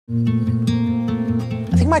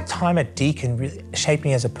I think my time at Deakin really shaped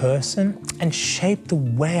me as a person and shaped the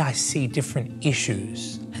way I see different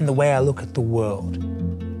issues and the way I look at the world.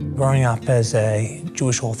 Growing up as a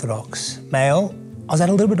Jewish Orthodox male, I was at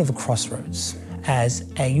a little bit of a crossroads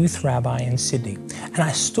as a youth rabbi in Sydney, and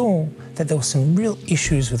I saw that there were some real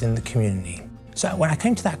issues within the community. So when I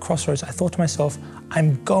came to that crossroads, I thought to myself,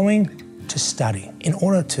 I'm going to study in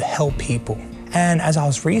order to help people. And as I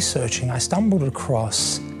was researching, I stumbled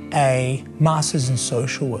across a master's in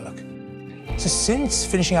social work. So since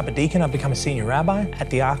finishing up at Deakin, I've become a senior rabbi at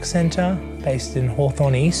the Ark Centre, based in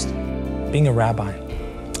Hawthorn East. Being a rabbi,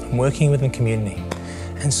 I'm working within the community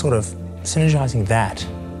and sort of synergizing that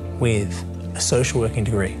with a social working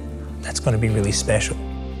degree. That's going to be really special.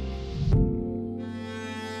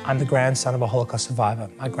 I'm the grandson of a Holocaust survivor.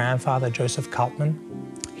 My grandfather, Joseph Kaltmann,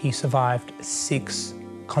 he survived 6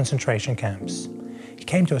 concentration camps. He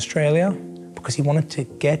came to Australia because he wanted to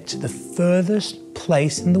get to the furthest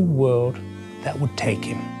place in the world that would take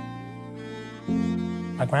him.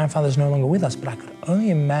 My grandfather's no longer with us, but I could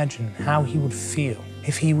only imagine how he would feel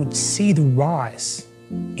if he would see the rise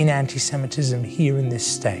in anti-Semitism here in this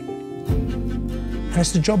state. And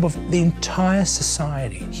it's the job of the entire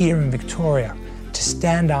society here in Victoria to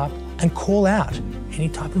stand up and call out any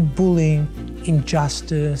type of bullying,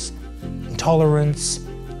 injustice, intolerance,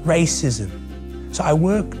 racism. So I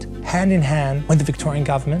worked hand in hand with the Victorian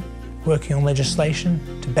government, working on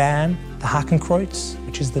legislation to ban the Hakenkreuz,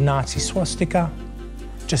 which is the Nazi swastika.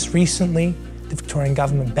 Just recently, the Victorian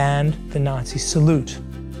government banned the Nazi salute.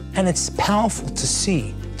 And it's powerful to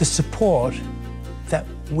see the support that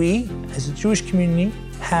we, as a Jewish community,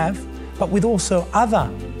 have, but with also other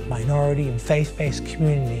minority and faith-based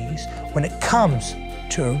communities when it comes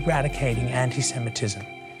to eradicating anti-Semitism.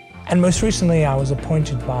 And most recently, I was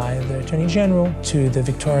appointed by the Attorney General to the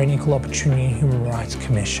Victorian Equal Opportunity and Human Rights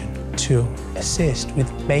Commission to assist with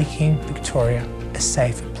making Victoria a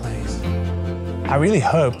safer place. I really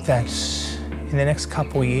hope that in the next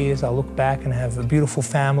couple of years, I'll look back and have a beautiful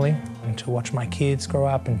family and to watch my kids grow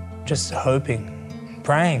up, and just hoping,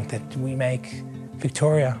 praying that we make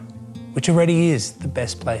Victoria, which already is the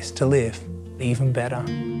best place to live, even better.